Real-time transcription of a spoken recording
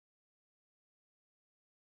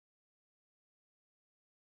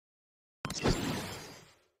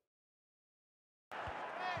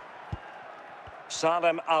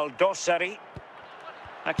Salem Al-Dossari.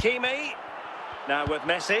 Hakimi. Now with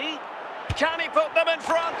Messi. Can he put them in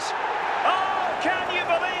front? Oh, can you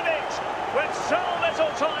believe it? With so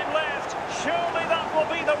little time left, surely that will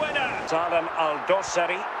be the winner. Salem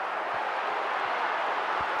Al-Dossari.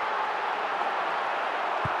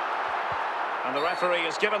 And the referee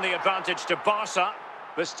has given the advantage to Barca.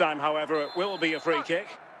 This time, however, it will be a free kick.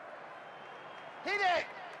 Hit it!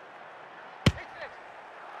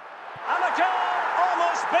 And a goal,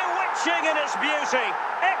 almost bewitching in its beauty.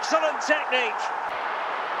 Excellent technique.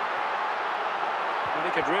 And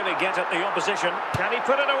he could really get at the opposition. Can he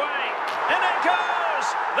put it away? And it goes!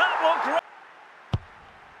 That will grow.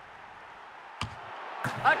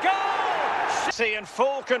 A goal! See, in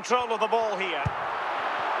full control of the ball here.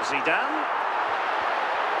 Zidane.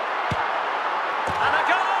 And a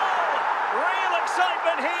goal! Real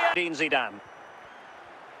excitement here. Zidane.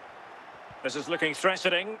 This is looking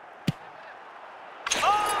threatening.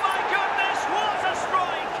 Oh my goodness, what a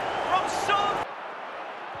strike from Son!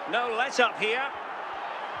 No let-up here.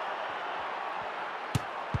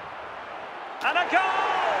 And a goal!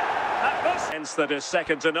 At this sense that is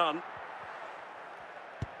second to none.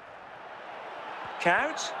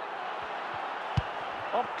 Count.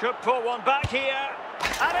 Oh, could pull one back here.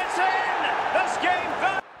 And it's in! This game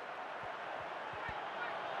back.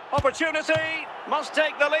 Opportunity. Must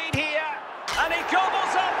take the lead here. And he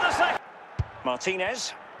gobbles up the second.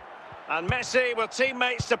 Martinez. And Messi with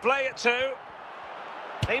teammates to play it to.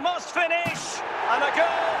 He must finish. And a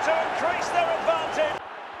goal to increase their advantage.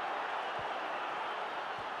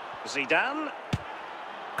 Zidane.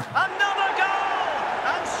 Another goal!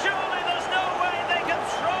 And surely there's no way they can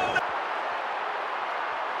throw it.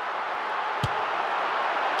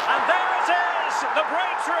 And there it is, the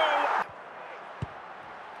breakthrough.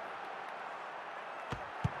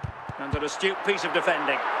 And an astute piece of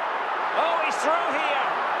defending. Oh, he's through here.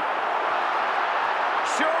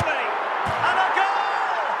 Surely. And a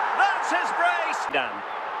goal! That's his brace.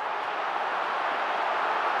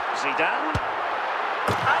 Zidane.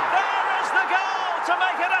 And there is the goal to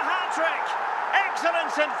make it a hat-trick.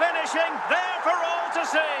 Excellence in finishing, there for all to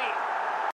see.